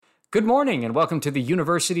Good morning and welcome to the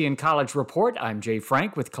University and College Report. I'm Jay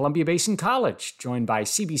Frank with Columbia Basin College, joined by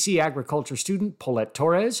CBC Agriculture student Paulette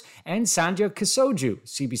Torres and Sandhya Kasoju,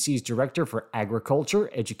 CBC's Director for Agriculture,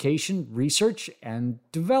 Education, Research, and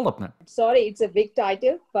Development. Sorry, it's a big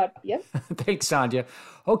title, but yeah. Thanks, Sandhya.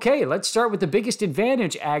 Okay, let's start with the biggest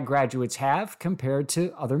advantage ag graduates have compared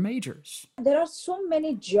to other majors. There are so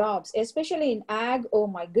many jobs, especially in ag. Oh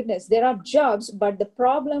my goodness, there are jobs, but the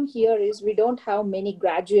problem here is we don't have many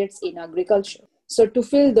graduates in agriculture. So to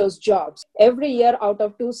fill those jobs, every year out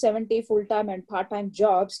of 270 full-time and part-time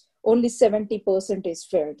jobs, only 70% is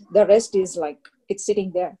filled. The rest is it's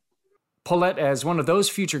sitting there. Paulette, as one of those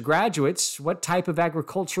future graduates, what type of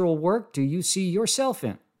agricultural work do you see yourself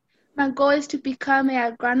in? My goal is to become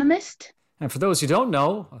an agronomist. And for those who don't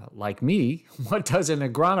know, like me, what does an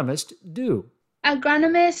agronomist do?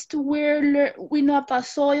 Agronomist, we know about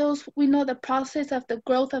soils, we know the process of the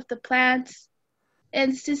growth of the plants,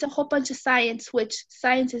 and it's just a whole bunch of science, which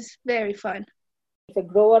science is very fun. If a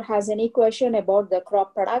grower has any question about the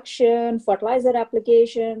crop production, fertilizer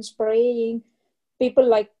application, spraying, people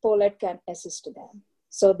like Paulette can assist them.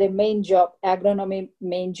 So the agronomy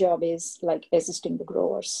main job is assisting the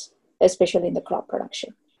growers, especially in the crop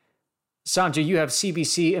production. Sandhya, you have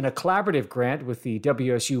CBC in a collaborative grant with the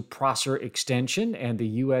WSU Prosser Extension and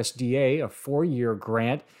the USDA, a 4-year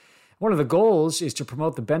grant. One of the goals is to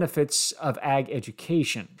promote the benefits of ag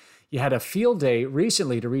education. You had a field day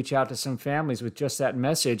recently to reach out to some families with just that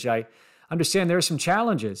message. I understand there are some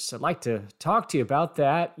challenges. I'd like to talk to you about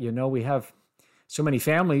that. You know, we have so many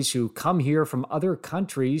families who come here from other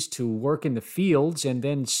countries to work in the fields and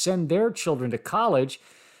then send their children to college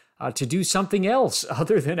to do something else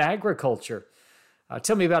other than agriculture.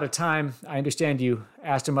 Tell me about a time, I understand you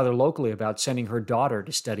asked a mother locally about sending her daughter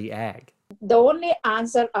to study ag. The only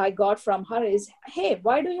answer I got from her is, hey,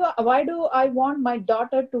 why do I want my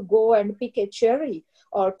daughter to go and pick a cherry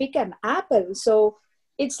or pick an apple? So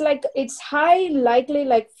it's high likely,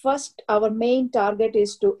 first our main target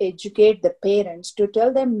is to educate the parents, to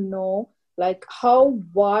tell them no, how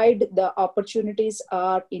wide the opportunities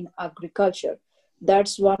are in agriculture.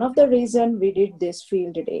 That's one of the reasons we did this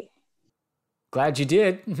field day. Glad you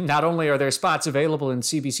did. Not only are there spots available in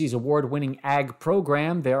CBC's award-winning ag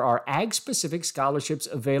program, there are ag-specific scholarships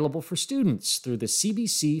available for students through the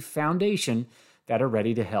CBC Foundation that are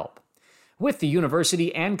ready to help. With the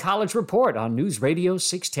University and College Report on News Radio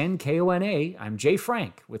 610 KONA, I'm Jay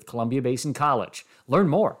Frank with Columbia Basin College. Learn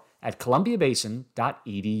more at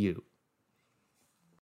columbiabasin.edu.